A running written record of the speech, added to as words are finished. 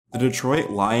The Detroit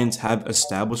Lions have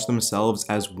established themselves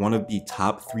as one of the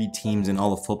top 3 teams in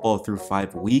all of football through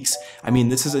 5 weeks. I mean,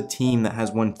 this is a team that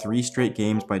has won 3 straight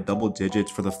games by double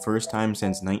digits for the first time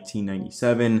since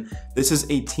 1997. This is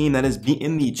a team that has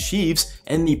beaten the Chiefs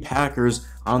and the Packers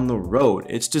on the road.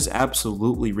 It's just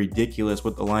absolutely ridiculous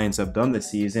what the Lions have done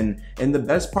this season. And the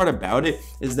best part about it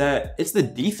is that it's the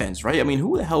defense, right? I mean,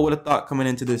 who the hell would have thought coming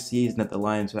into this season that the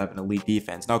Lions would have an elite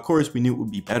defense? Now, of course, we knew it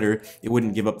would be better. It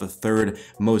wouldn't give up the 3rd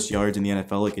most yards in the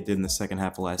NFL like it did in the second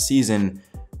half of last season.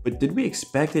 But did we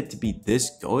expect it to be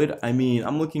this good? I mean,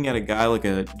 I'm looking at a guy like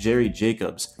a Jerry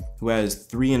Jacobs who has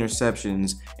 3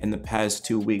 interceptions in the past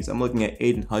 2 weeks. I'm looking at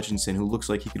Aiden Hutchinson, who looks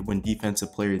like he could win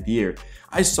Defensive Player of the Year.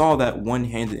 I saw that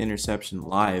one-handed interception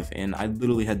live, and I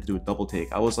literally had to do a double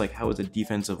take. I was like, how is a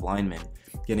defensive lineman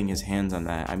getting his hands on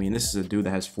that? I mean, this is a dude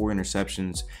that has 4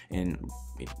 interceptions in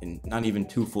not even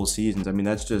 2 full seasons. I mean,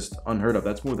 that's just unheard of.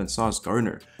 That's more than Sauce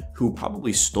Gardner, who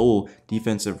probably stole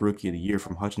Defensive Rookie of the Year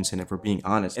from Hutchinson, if we're being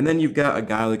honest. And then you've got a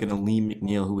guy like an Aleem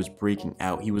McNeil who was breaking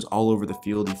out. He was all over the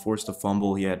field. He forced a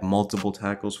fumble. He had multiple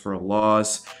tackles for a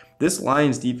loss. This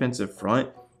Lions defensive front,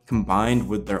 combined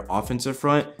with their offensive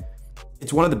front,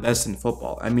 it's one of the best in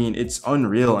football. I mean, it's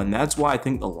unreal, and that's why I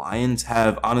think the Lions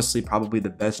have honestly probably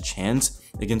the best chance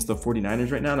against the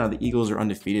 49ers right now. Now, the Eagles are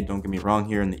undefeated, don't get me wrong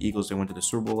here, and the Eagles, they went to the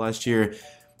Super Bowl last year.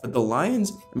 But the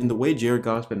Lions, I mean, the way Jared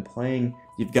Goff's been playing,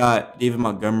 you've got David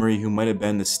Montgomery, who might have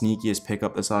been the sneakiest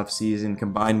pickup this offseason,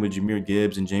 combined with Jahmyr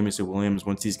Gibbs and Jameson Williams.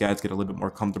 Once these guys get a little bit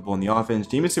more comfortable in the offense,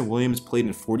 Jameson Williams played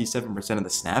in 47% of the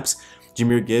snaps.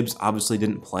 Jahmyr Gibbs obviously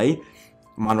didn't play.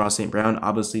 Amon-Ra St. Brown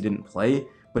obviously didn't play.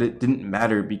 But it didn't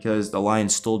matter because the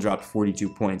Lions still dropped 42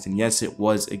 points. And yes, it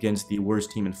was against the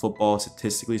worst team in football,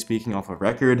 statistically speaking, off of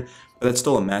record, but that's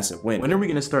still a massive win. When are we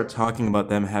going to start talking about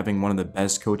them having one of the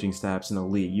best coaching staffs in the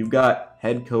league? You've got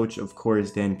head coach, of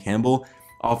course, Dan Campbell,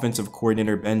 offensive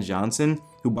coordinator Ben Johnson,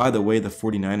 who, by the way, the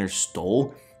 49ers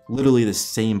stole literally the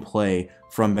same play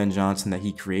from Ben Johnson that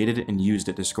he created and used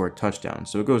it to score a touchdown.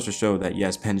 So it goes to show that,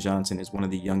 yes, Ben Johnson is one of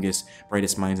the youngest,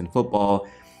 brightest minds in football.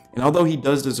 And although he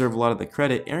does deserve a lot of the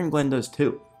credit, Aaron Glenn does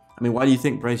too. I mean, why do you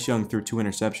think Bryce Young threw 2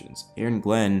 interceptions? Aaron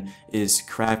Glenn is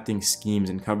crafting schemes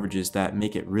and coverages that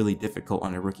make it really difficult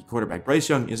on a rookie quarterback. Bryce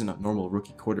Young isn't a normal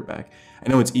rookie quarterback. I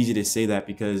know it's easy to say that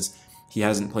because he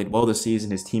hasn't played well this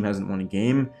season. His team hasn't won a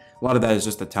game. A lot of that is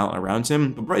just the talent around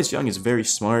him. But Bryce Young is very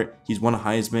smart. He's won a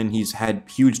Heisman. He's had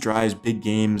huge drives, big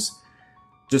games,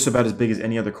 just about as big as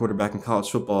any other quarterback in college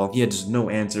football. He had just no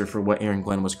answer for what Aaron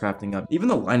Glenn was crafting up. Even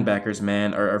the linebackers,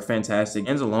 man, are fantastic.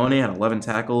 Anzalone had 11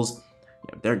 tackles.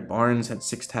 Derek Barnes had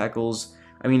 6 tackles.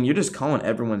 I mean, you're just calling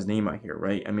everyone's name out here,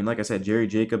 right? I mean, like I said, Jerry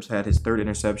Jacobs had his 3rd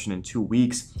interception in 2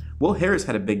 weeks. Will Harris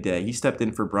had a big day. He stepped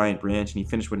in for Bryant Branch, and he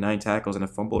finished with 9 tackles and a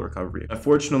fumble recovery.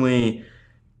 Unfortunately,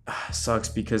 sucks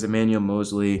because Emmanuel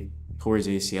Mosley tore his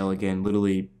ACL again,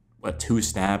 literally, 2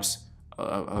 snaps,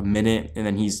 a minute, and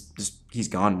then he's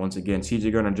gone once again.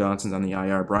 CJ Gardner-Johnson's on the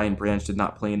IR. Brian Branch did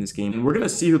not play in this game. And we're going to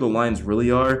see who the Lions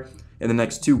really are in the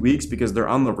next 2 weeks because they're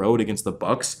on the road against the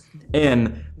Bucks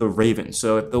and the Ravens.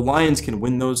 So if the Lions can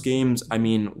win those games, I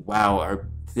mean, wow, are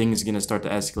things going to start to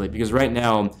escalate? Because right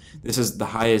now, this is the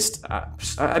highest,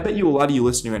 I bet you a lot of you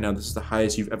listening right now, this is the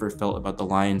highest you've ever felt about the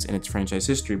Lions in its franchise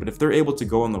history. But if they're able to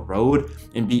go on the road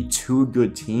and beat 2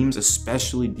 good teams,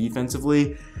 especially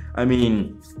defensively, I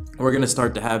mean, we're going to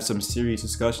start to have some serious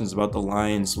discussions about the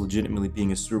Lions legitimately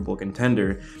being a Super Bowl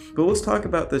contender. But let's talk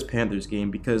about this Panthers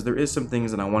game because there is some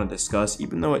things that I want to discuss,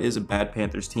 even though it is a bad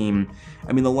Panthers team.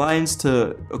 I mean, the Lions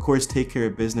to, of course, take care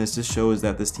of business just shows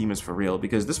that this team is for real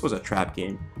because this was a trap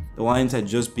game. The Lions had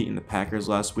just beaten the Packers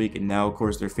last week, and now, of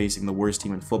course, they're facing the worst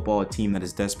team in football, a team that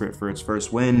is desperate for its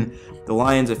first win. The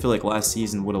Lions, I feel like last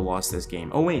season would have lost this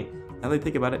game. Oh, wait. Now that I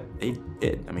think about it, they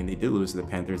did. I mean, they did lose to the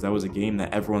Panthers. That was a game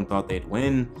that everyone thought they'd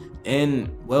win. And,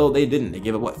 well, they didn't. They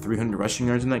gave up, 300 rushing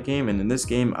yards in that game? And in this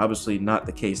game, obviously not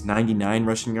the case. 99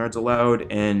 rushing yards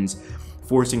allowed and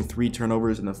forcing 3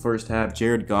 turnovers in the first half.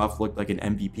 Jared Goff looked like an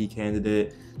MVP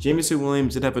candidate. Jameson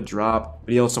Williams did have a drop,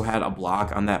 but he also had a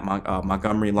block on that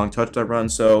Montgomery long touchdown run.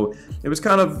 So it was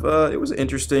kind of, it was an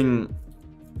interesting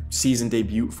season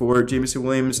debut for Jameson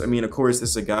Williams. I mean, of course,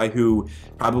 this is a guy who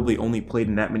probably only played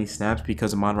in that many snaps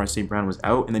because Amon-Ra St. Brown was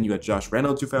out. And then you had Josh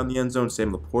Reynolds who found the end zone.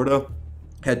 Sam Laporta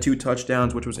had 2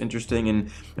 touchdowns, which was interesting.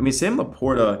 And I mean, Sam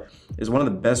Laporta is one of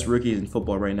the best rookies in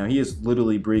football right now. He is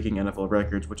literally breaking NFL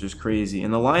records, which is crazy.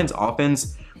 And the Lions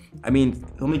offense, I mean,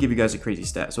 let me give you guys a crazy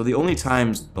stat. So the only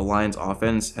times the Lions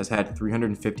offense has had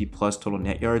 350 plus total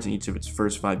net yards in each of its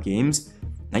first 5 games,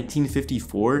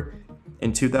 1954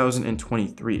 in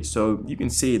 2023. So you can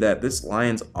see that this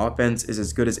Lions offense is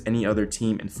as good as any other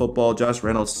team in football. Josh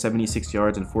Reynolds, 76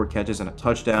 yards and 4 catches and a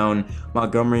touchdown.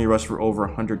 Montgomery rushed for over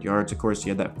 100 yards. Of course, he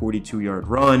had that 42-yard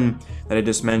run that I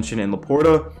just mentioned. And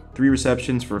Laporta, 3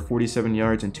 receptions for 47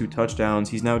 yards and 2 touchdowns.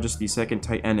 He's now just the second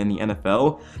tight end in the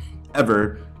NFL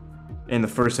ever, and the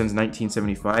first since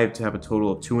 1975 to have a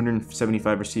total of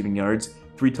 275 receiving yards,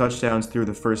 3 touchdowns through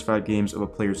the first 5 games of a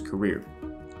player's career.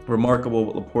 Remarkable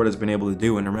what Laporta has been able to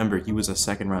do, and remember, he was a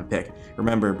second-round pick.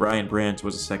 Remember, Brian Branch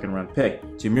was a second-round pick.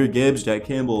 Jahmyr Gibbs, Jack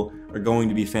Campbell are going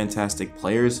to be fantastic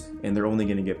players, and they're only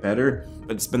going to get better,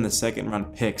 but it's been the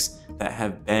second-round picks that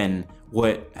have been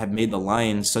what have made the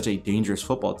Lions such a dangerous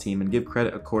football team. And give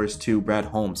credit, of course, to Brad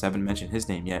Holmes. I haven't mentioned his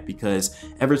name yet, because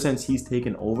ever since he's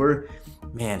taken over,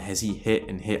 man, has he hit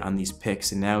and hit on these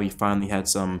picks. And now he finally had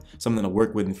something to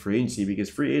work with in free agency, because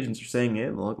free agents are saying, hey,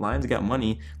 look, Lions got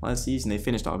money. Last season, they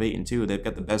finished off 8-2. They've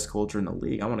got the best culture in the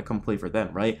league. I want to come play for them,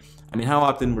 right? I mean, how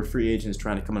often were free agents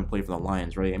trying to come and play for the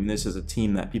Lions, right? I mean, this is a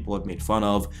team that people have made fun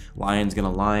of. Lions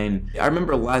gonna line. I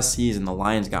remember last season, the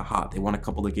Lions got hot. They won a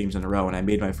couple of games in a row, and I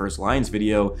made my first Lions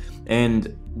video,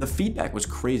 and the feedback was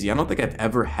crazy. I don't think I've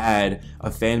ever had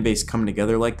a fan base come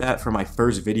together like that for my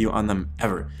first video on them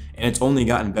ever. And it's only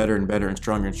gotten better and better and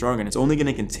stronger and stronger. And it's only going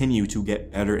to continue to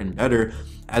get better and better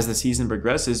as the season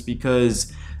progresses,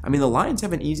 because, I mean, the Lions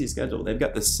have an easy schedule. They've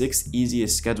got the 6th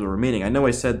easiest schedule remaining. I know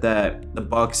I said that the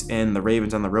Bucs and the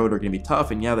Ravens on the road are going to be tough,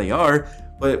 and yeah, they are.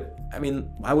 But, I mean,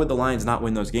 why would the Lions not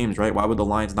win those games, right? Why would the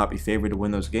Lions not be favored to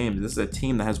win those games? This is a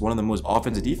team that has one of the most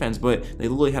offensive defense, but they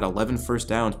literally had 11 first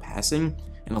downs passing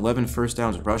and 11 first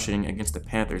downs rushing against the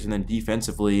Panthers. And then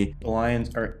defensively, the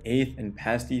Lions are 8th in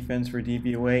pass defense for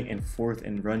DVOA and 4th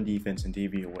in run defense in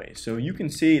DVOA. So you can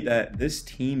see that this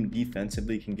team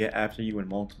defensively can get after you in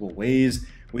multiple ways,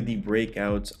 with the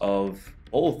breakouts of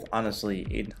both, honestly,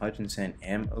 Aiden Hutchinson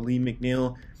and Ali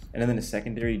McNeil. And then in the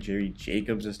secondary, Jerry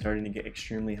Jacobs is starting to get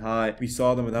extremely hot. We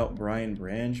saw them without Brian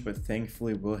Branch, but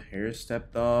thankfully Will Harris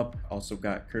stepped up. Also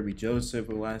got Kirby Joseph,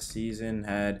 who last season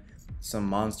had some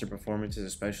monster performances,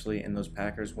 especially in those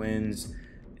Packers wins.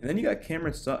 And then you got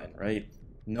Cameron Sutton, right?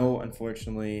 No,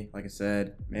 unfortunately, like I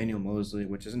said, Manuel Mosley,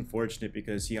 which is unfortunate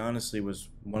because he honestly was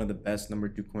one of the best number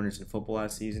 2 corners in football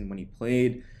last season when he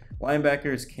played.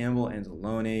 Linebackers, Campbell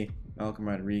Anzalone, Malcolm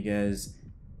Rodriguez,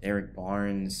 Derek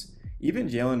Barnes. Even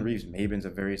Jalen Reeves-Maybin's a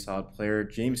very solid player.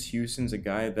 James Houston's a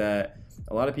guy that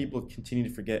a lot of people continue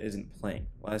to forget isn't playing.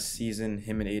 Last season,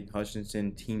 him and Aiden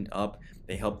Hutchinson teamed up.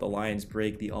 They helped the Lions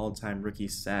break the all-time rookie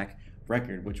sack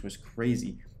record, which was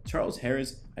crazy. Charles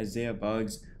Harris, Isaiah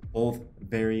Buggs, both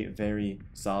very, very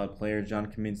solid players. John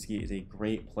Kaminsky is a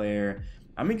great player.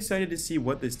 I'm excited to see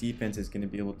what this defense is going to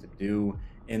be able to do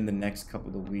in the next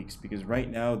couple of weeks, because right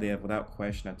now they have, without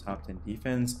question, a top 10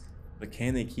 defense. But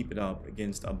can they keep it up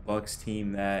against a Bucs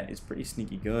team that is pretty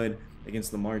sneaky good,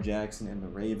 against Lamar Jackson and the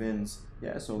Ravens?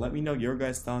 Yeah, so let me know your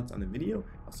guys' thoughts on the video.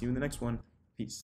 I'll see you in the next one.